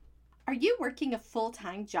Are you working a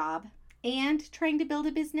full-time job and trying to build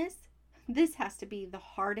a business? This has to be the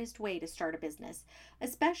hardest way to start a business,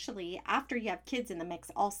 especially after you have kids in the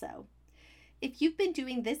mix also. If you've been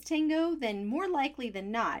doing this tango, then more likely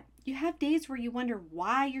than not, you have days where you wonder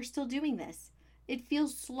why you're still doing this. It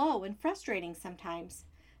feels slow and frustrating sometimes.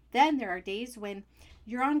 Then there are days when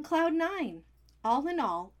you're on cloud nine. All in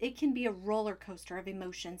all, it can be a roller coaster of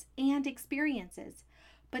emotions and experiences.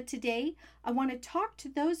 But today, I want to talk to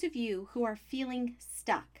those of you who are feeling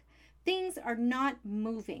stuck. Things are not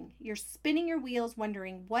moving. You're spinning your wheels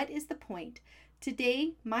wondering what is the point.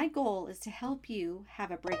 Today, my goal is to help you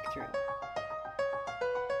have a breakthrough.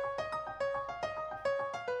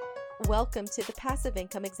 Welcome to the Passive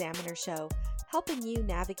Income Examiner Show, helping you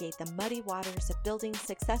navigate the muddy waters of building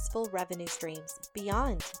successful revenue streams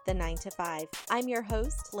beyond the 9-to-5. I'm your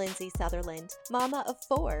host, Lindsay Sutherland, mama of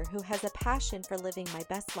 4 who has a passion for living my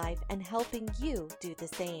best life and helping you do the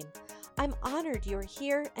same. I'm honored you're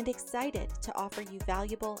here and excited to offer you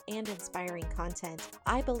valuable and inspiring content.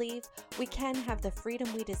 I believe we can have the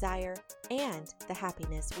freedom we desire and the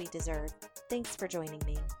happiness we deserve. Thanks for joining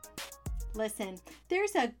me. Listen,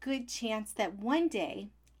 there's a good chance that one day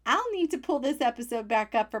I'll need to pull this episode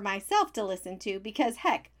back up for myself to listen to because,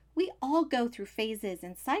 heck, we all go through phases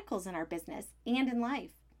and cycles in our business and in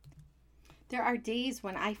life. There are days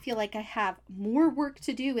when I feel like I have more work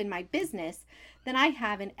to do in my business than I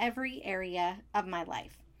have in every area of my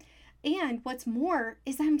life. And what's more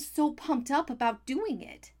is I'm so pumped up about doing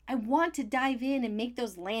it. I want to dive in and make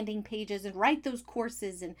those landing pages and write those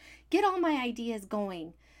courses and get all my ideas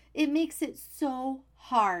going. It makes it so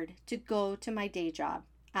hard to go to my day job.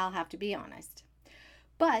 I'll have to be honest.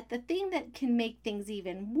 But the thing that can make things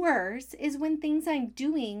even worse is when things I'm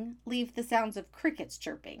doing leave the sounds of crickets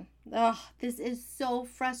chirping. Ugh, this is so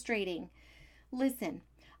frustrating. Listen,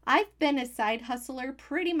 I've been a side hustler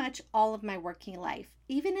pretty much all of my working life.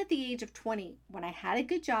 Even at the age of 20, when I had a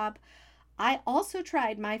good job, I also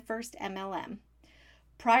tried my first MLM.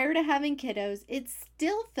 Prior to having kiddos, it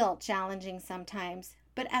still felt challenging sometimes.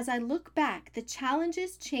 But as I look back, the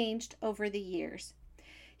challenges changed over the years.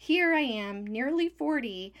 Here I am, nearly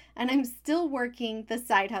 40, and I'm still working the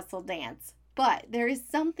side hustle dance. But there is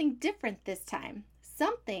something different this time.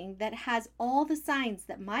 Something that has all the signs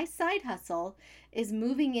that my side hustle is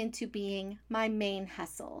moving into being my main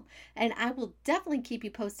hustle. And I will definitely keep you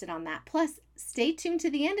posted on that. Plus, stay tuned to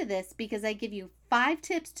the end of this because I give you 5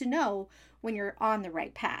 tips to know when you're on the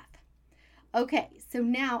right path. Okay, so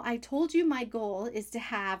now I told you my goal is to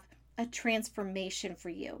have a transformation for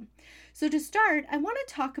you. So to start, I want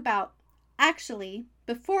to talk about, actually,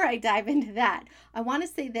 before I dive into that, I want to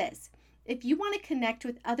say this. If you want to connect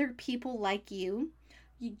with other people like you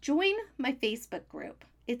join my Facebook group.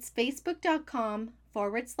 It's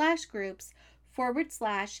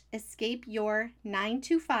facebook.com/groups/escape your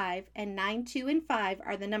 925 and 92 and 5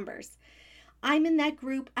 are the numbers. I'm in that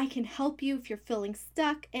group. I can help you if you're feeling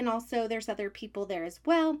stuck. And also there's other people there as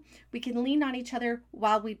well. We can lean on each other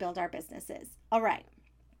while we build our businesses. All right.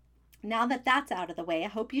 Now that that's out of the way, I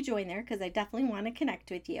hope you join there because I definitely want to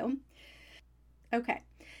connect with you. Okay.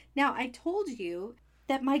 Now I told you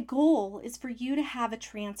that my goal is for you to have a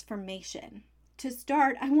transformation. To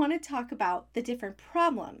start, I want to talk about the different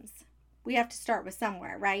problems. We have to start with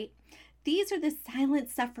somewhere, right? These are the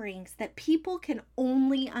silent sufferings that people can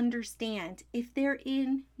only understand if they're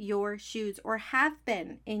in your shoes or have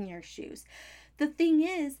been in your shoes. The thing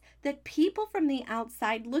is that people from the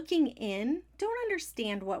outside looking in don't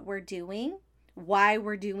understand what we're doing, why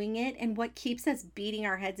we're doing it, and what keeps us beating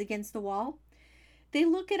our heads against the wall. They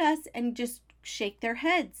look at us and just shake their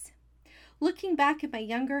heads. Looking back at my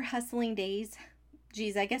younger hustling days,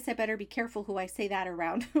 geez, I guess I better be careful who I say that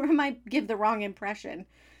around or I might give the wrong impression.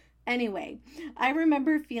 Anyway, I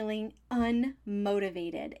remember feeling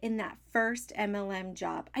unmotivated in that first MLM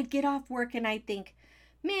job. I'd get off work and I'd think,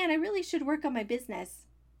 man, I really should work on my business.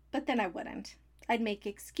 But then I wouldn't. I'd make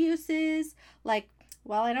excuses like,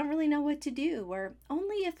 well, I don't really know what to do, or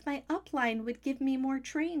only if my upline would give me more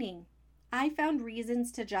training. I found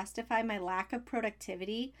reasons to justify my lack of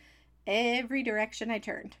productivity every direction I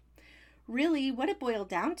turned. Really, what it boiled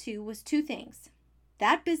down to was 2 things.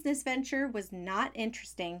 That business venture was not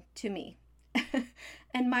interesting to me,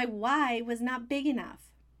 and my why was not big enough.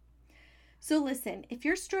 So listen, if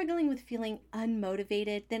you're struggling with feeling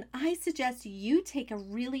unmotivated, then I suggest you take a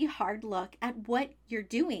really hard look at what you're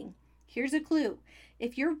doing. Here's a clue.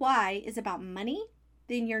 If your why is about money,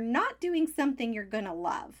 then you're not doing something you're going to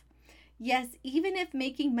love. Yes, even if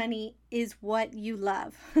making money is what you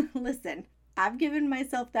love. Listen, I've given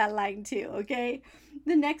myself that line too, okay?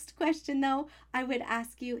 The next question, though, I would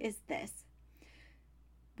ask you is this.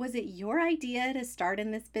 Was it your idea to start in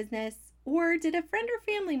this business, or did a friend or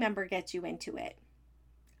family member get you into it?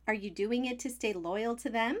 Are you doing it to stay loyal to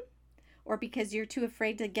them, or because you're too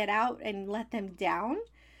afraid to get out and let them down?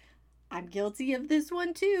 I'm guilty of this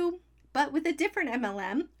one too, but with a different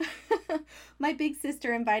MLM. My big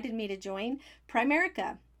sister invited me to join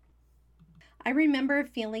Primerica. I remember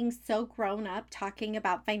feeling so grown up talking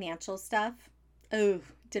about financial stuff. Oh,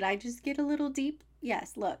 did I just get a little deep?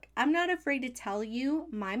 Yes, look, I'm not afraid to tell you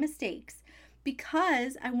my mistakes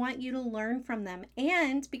because I want you to learn from them,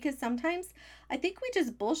 and because sometimes I think we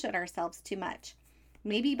just bullshit ourselves too much.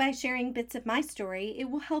 Maybe by sharing bits of my story,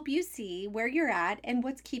 it will help you see where you're at and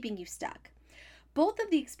what's keeping you stuck. Both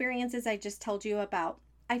of the experiences I just told you about,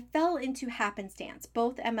 I fell into happenstance,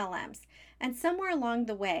 both MLMs, and somewhere along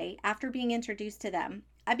the way, after being introduced to them,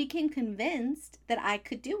 I became convinced that I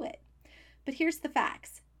could do it. But here's the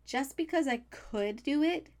facts. Just because I could do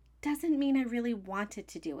it doesn't mean I really wanted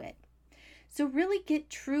to do it. So really get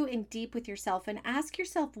true and deep with yourself and ask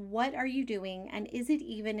yourself, what are you doing, and is it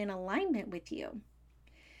even in alignment with you?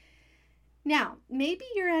 Now, maybe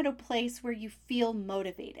you're at a place where you feel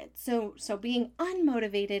motivated. So being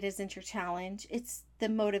unmotivated isn't your challenge. It's the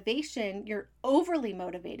motivation. You're overly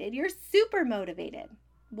motivated. You're super motivated.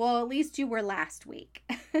 Well, at least you were last week.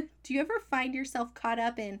 Do you ever find yourself caught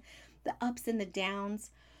up in the ups and the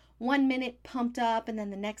downs? 1 minute pumped up and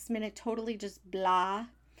then the next minute totally just blah.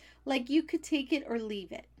 Like you could take it or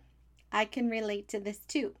leave it. I can relate to this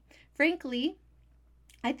too. Frankly,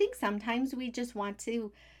 I think sometimes we just want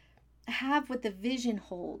to have what the vision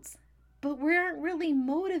holds, but we aren't really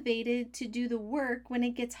motivated to do the work when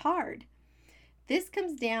it gets hard. This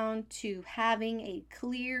comes down to having a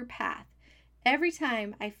clear path. Every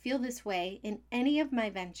time I feel this way in any of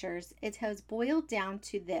my ventures, it has boiled down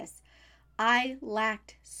to this. I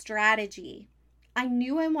lacked strategy. I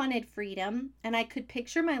knew I wanted freedom and I could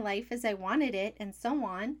picture my life as I wanted it and so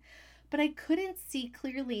on, but I couldn't see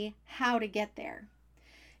clearly how to get there.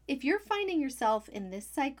 If you're finding yourself in this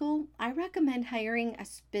cycle, I recommend hiring a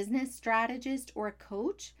business strategist or a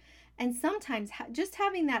coach. And sometimes just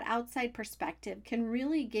having that outside perspective can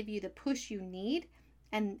really give you the push you need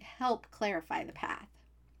and help clarify the path.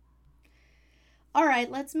 All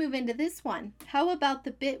right, let's move into this one. How about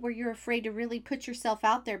the bit where you're afraid to really put yourself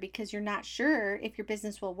out there because you're not sure if your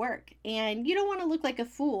business will work and you don't want to look like a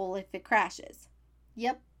fool if it crashes?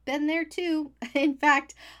 Yep. Been there too. In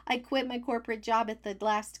fact, I quit my corporate job at the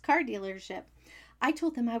last car dealership. I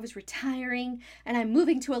told them I was retiring and I'm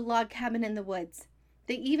moving to a log cabin in the woods.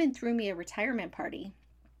 They even threw me a retirement party.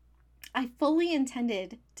 I fully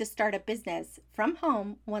intended to start a business from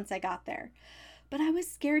home once I got there, but I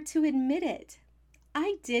was scared to admit it.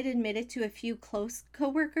 I did admit it to a few close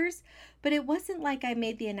coworkers, but it wasn't like I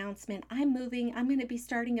made the announcement, I'm moving, I'm going to be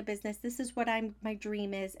starting a business, this is what my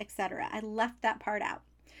dream is, etc. I left that part out.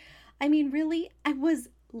 I mean, really, I was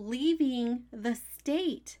leaving the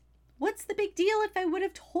state. What's the big deal if I would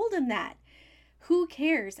have told him that? Who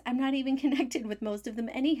cares? I'm not even connected with most of them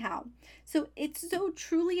anyhow. So it's so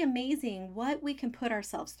truly amazing what we can put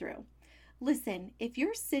ourselves through. Listen, if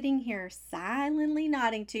you're sitting here silently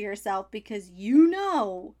nodding to yourself because you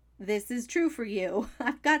know this is true for you,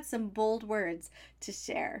 I've got some bold words to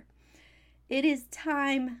share. It is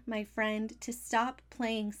time, my friend, to stop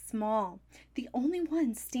playing small. The only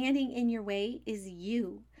one standing in your way is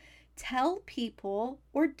you. Tell people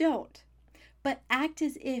or don't, but act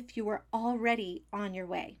as if you were already on your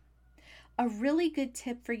way. A really good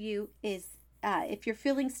tip for you is, if you're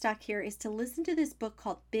feeling stuck here, is to listen to this book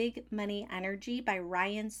called Big Money Energy by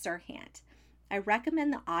Ryan Serhant. I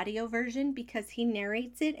recommend the audio version because he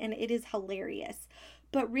narrates it and it is hilarious.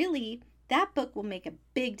 But really, that book will make a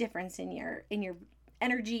big difference in your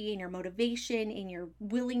energy, in your motivation, in your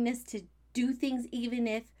willingness to do things, even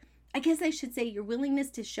if, I guess I should say, your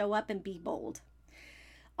willingness to show up and be bold.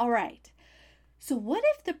 All right. So what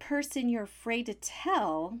if the person you're afraid to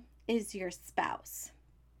tell is your spouse?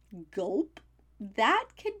 Gulp. That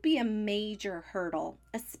could be a major hurdle,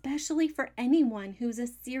 especially for anyone who's a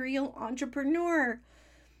serial entrepreneur.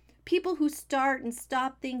 People who start and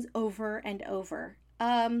stop things over and over.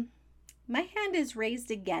 My hand is raised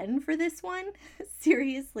again for this one.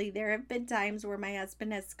 Seriously, there have been times where my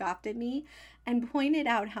husband has scoffed at me and pointed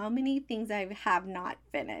out how many things I have not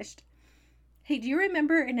finished. Hey, do you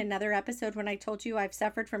remember in another episode when I told you I've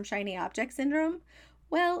suffered from shiny object syndrome?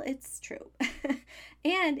 Well, it's true.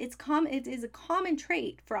 And it is a common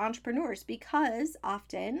trait for entrepreneurs because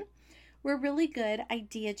often we're really good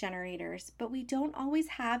idea generators, but we don't always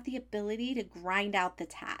have the ability to grind out the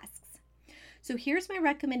tasks. So here's my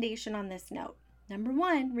recommendation on this note. Number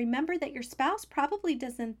one, remember that your spouse probably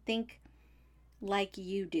doesn't think like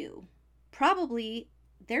you do. Probably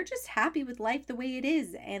they're just happy with life the way it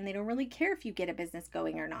is and they don't really care if you get a business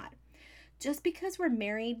going or not. Just because we're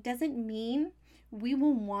married doesn't mean we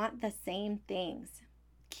will want the same things.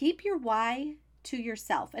 Keep your why to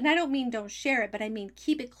yourself. And I don't mean don't share it, but I mean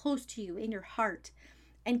keep it close to you in your heart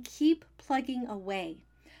and keep plugging away.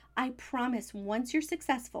 I promise once you're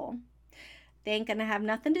successful, they ain't gonna have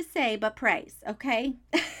nothing to say but praise, okay?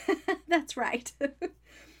 That's right.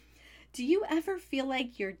 Do you ever feel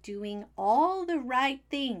like you're doing all the right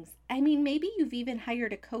things? I mean, maybe you've even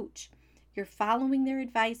hired a coach. You're following their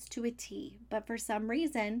advice to a T, but for some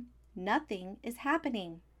reason, nothing is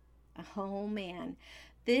happening. Oh man,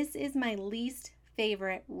 this is my least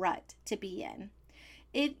favorite rut to be in.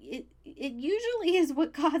 It usually is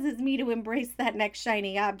what causes me to embrace that next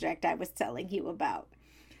shiny object I was telling you about.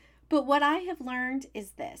 But what I have learned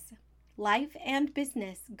is this. Life and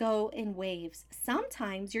business go in waves.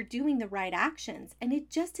 Sometimes you're doing the right actions and it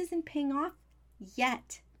just isn't paying off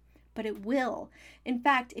yet, but it will. In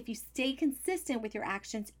fact, if you stay consistent with your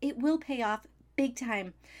actions, it will pay off big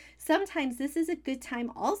time. Sometimes this is a good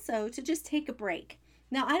time also to just take a break.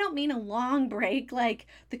 Now, I don't mean a long break, like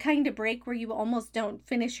the kind of break where you almost don't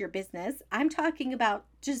finish your business. I'm talking about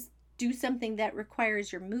just do something that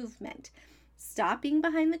requires your movement. Stop being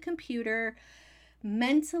behind the computer,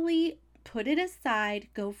 mentally put it aside,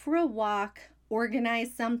 go for a walk,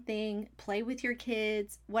 organize something, play with your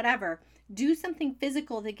kids, whatever. Do something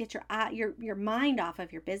physical to get your mind off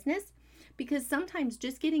of your business, because sometimes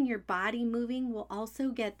just getting your body moving will also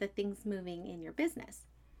get the things moving in your business.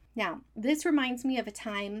 Now, this reminds me of a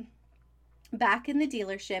time back in the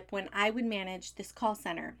dealership when I would manage this call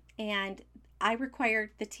center, and I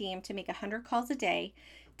required the team to make 100 calls a day.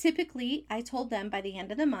 Typically, I told them by the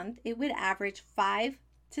end of the month, it would average 5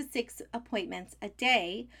 to 6 appointments a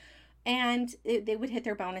day, and they would hit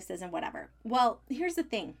their bonuses and whatever. Well, here's the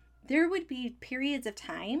thing. There would be periods of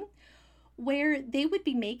time where they would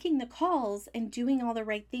be making the calls and doing all the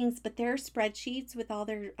right things, but their spreadsheets with all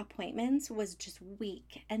their appointments was just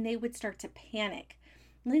weak, and they would start to panic.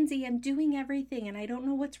 Lindsay, I'm doing everything and I don't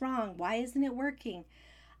know what's wrong. Why isn't it working?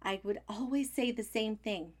 I would always say the same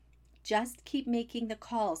thing. Just keep making the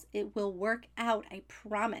calls. It will work out, I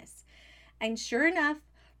promise. And sure enough,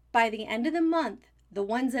 by the end of the month, the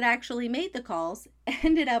ones that actually made the calls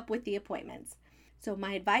ended up with the appointments. So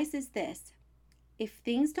my advice is this. If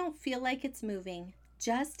things don't feel like it's moving,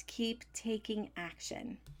 just keep taking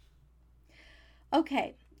action.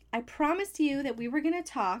 Okay, I promised you that we were going to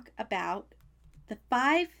talk about the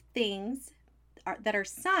 5 things that are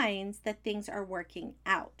signs that things are working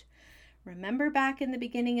out. Remember back in the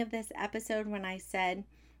beginning of this episode when I said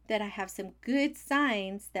that I have some good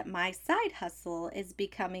signs that my side hustle is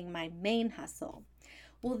becoming my main hustle.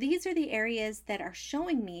 Well, these are the areas that are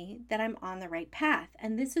showing me that I'm on the right path,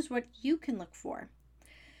 and this is what you can look for.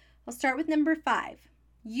 I'll start with number 5.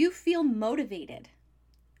 You feel motivated.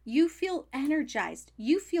 You feel energized.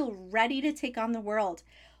 You feel ready to take on the world,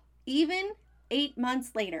 even 8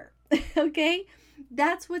 months later, okay?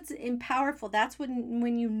 That's what's powerful. That's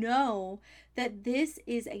when you know that this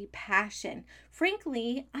is a passion.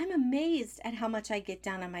 Frankly, I'm amazed at how much I get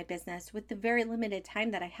done on my business with the very limited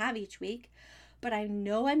time that I have each week. But I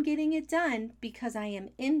know I'm getting it done because I am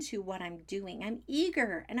into what I'm doing. I'm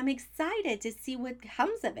eager and I'm excited to see what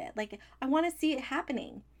comes of it. Like, I want to see it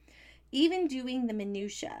happening. Even doing the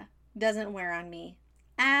minutia doesn't wear on me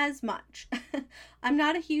as much. I'm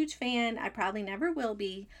not a huge fan. I probably never will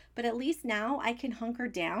be, but at least now I can hunker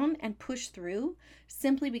down and push through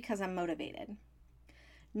simply because I'm motivated.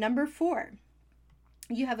 Number 4,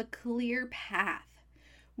 you have a clear path.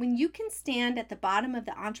 When you can stand at the bottom of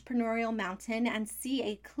the entrepreneurial mountain and see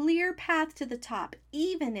a clear path to the top,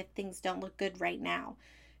 even if things don't look good right now,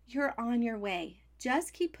 you're on your way.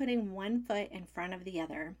 Just keep putting one foot in front of the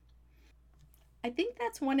other. I think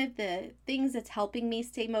that's one of the things that's helping me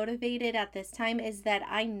stay motivated at this time is that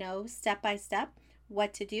I know step by step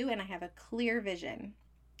what to do and I have a clear vision.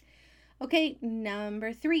 Okay,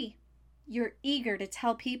 number 3, you're eager to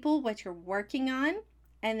tell people what you're working on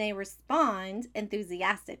and they respond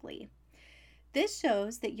enthusiastically. This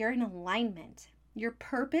shows that you're in alignment. Your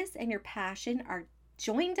purpose and your passion are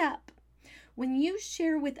joined up. When you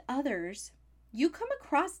share with others, you come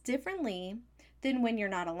across differently than when you're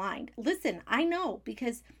not aligned. Listen, I know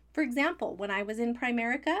because, for example, when I was in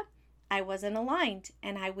Primerica, I wasn't aligned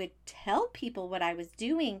and I would tell people what I was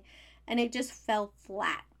doing and it just fell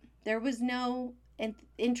flat. There was no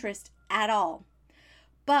interest at all.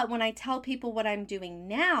 But when I tell people what I'm doing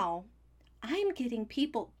now, I'm getting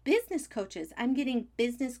people, business coaches. I'm getting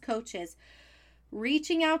business coaches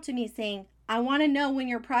reaching out to me saying, I want to know when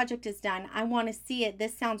your project is done. I want to see it.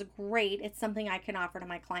 This sounds great. It's something I can offer to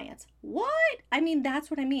my clients. What? I mean,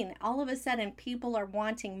 that's what I mean. All of a sudden, people are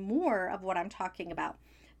wanting more of what I'm talking about.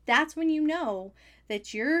 That's when you know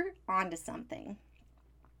that you're onto something.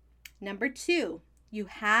 Number 2, you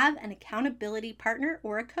have an accountability partner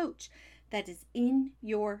or a coach that is in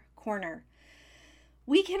your corner.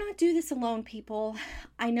 We cannot do this alone, people.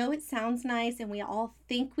 I know it sounds nice and we all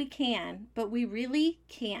think we can, but we really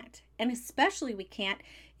can't. And especially we can't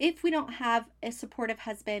if we don't have a supportive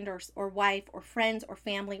husband or wife or friends or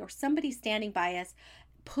family or somebody standing by us,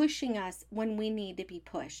 pushing us when we need to be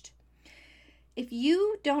pushed. If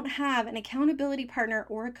you don't have an accountability partner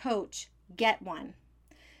or a coach, get one.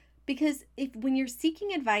 Because when you're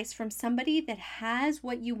seeking advice from somebody that has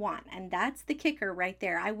what you want, and that's the kicker right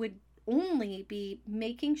there, I would only be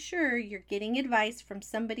making sure you're getting advice from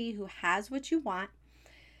somebody who has what you want,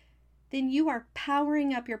 then you are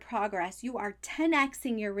powering up your progress. You are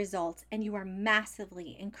 10xing your results and you are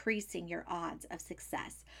massively increasing your odds of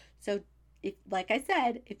success. So like I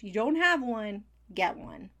said, if you don't have one, get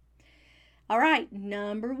one. All right,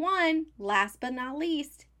 number 1, last but not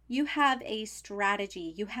least, you have a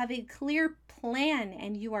strategy. You have a clear plan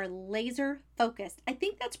and you are laser focused. I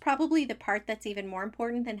think that's probably the part that's even more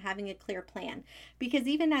important than having a clear plan, because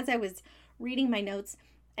even as I was reading my notes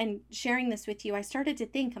and sharing this with you, I started to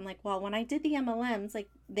think, I'm like, well, when I did the MLMs, like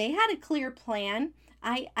they had a clear plan.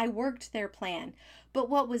 I worked their plan. But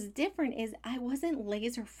what was different is I wasn't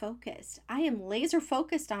laser focused. I am laser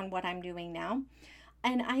focused on what I'm doing now.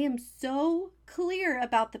 And I am so clear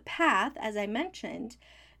about the path, as I mentioned,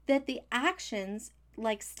 that the actions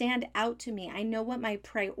like stand out to me. I know what my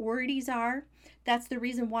priorities are. That's the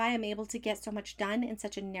reason why I'm able to get so much done in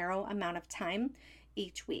such a narrow amount of time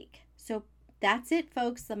each week. So that's it,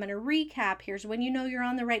 folks. I'm going to recap. Here's when you know you're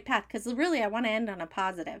on the right path, because really I want to end on a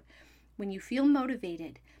positive. When you feel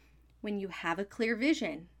motivated, when you have a clear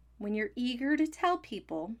vision, when you're eager to tell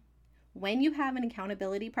people, when you have an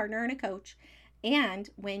accountability partner and a coach, and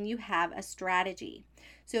when you have a strategy.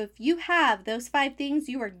 So if you have those 5 things,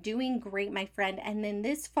 you are doing great, my friend. And then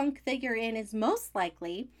this funk that you're in is most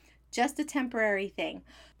likely just a temporary thing.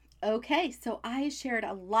 Okay, so I shared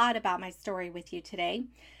a lot about my story with you today.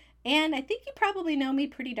 And I think you probably know me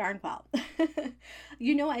pretty darn well.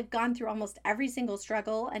 You know, I've gone through almost every single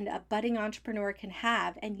struggle a budding entrepreneur can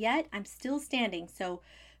have, and yet I'm still standing. So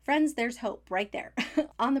friends, there's hope right there.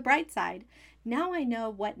 On the bright side, now I know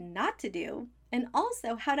what not to do and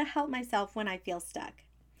also how to help myself when I feel stuck.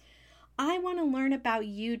 I want to learn about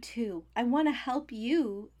you too. I want to help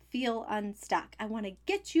you feel unstuck. I want to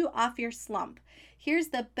get you off your slump. Here's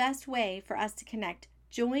the best way for us to connect.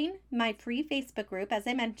 Join my free Facebook group. As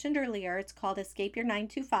I mentioned earlier, it's called Escape Your 9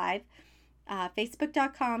 to 5.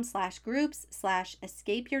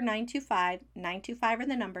 Facebook.com/groups/Escape Your 9 to 5. 925 are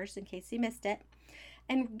the numbers in case you missed it.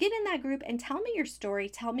 And get in that group and tell me your story.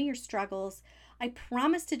 Tell me your struggles. I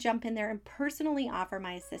promise to jump in there and personally offer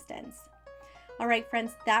my assistance. All right,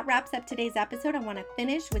 friends, that wraps up today's episode. I want to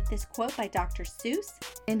finish with this quote by Dr. Seuss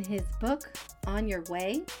in his book, On Your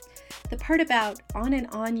Way. The part about on and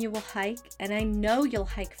on you will hike, and I know you'll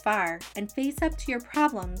hike far and face up to your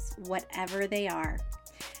problems, whatever they are.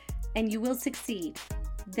 And you will succeed.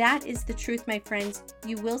 That is the truth, my friends.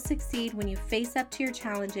 You will succeed when you face up to your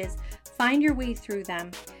challenges, find your way through them.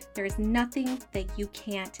 There is nothing that you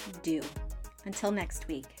can't do. Until next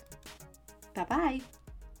week. Bye-bye.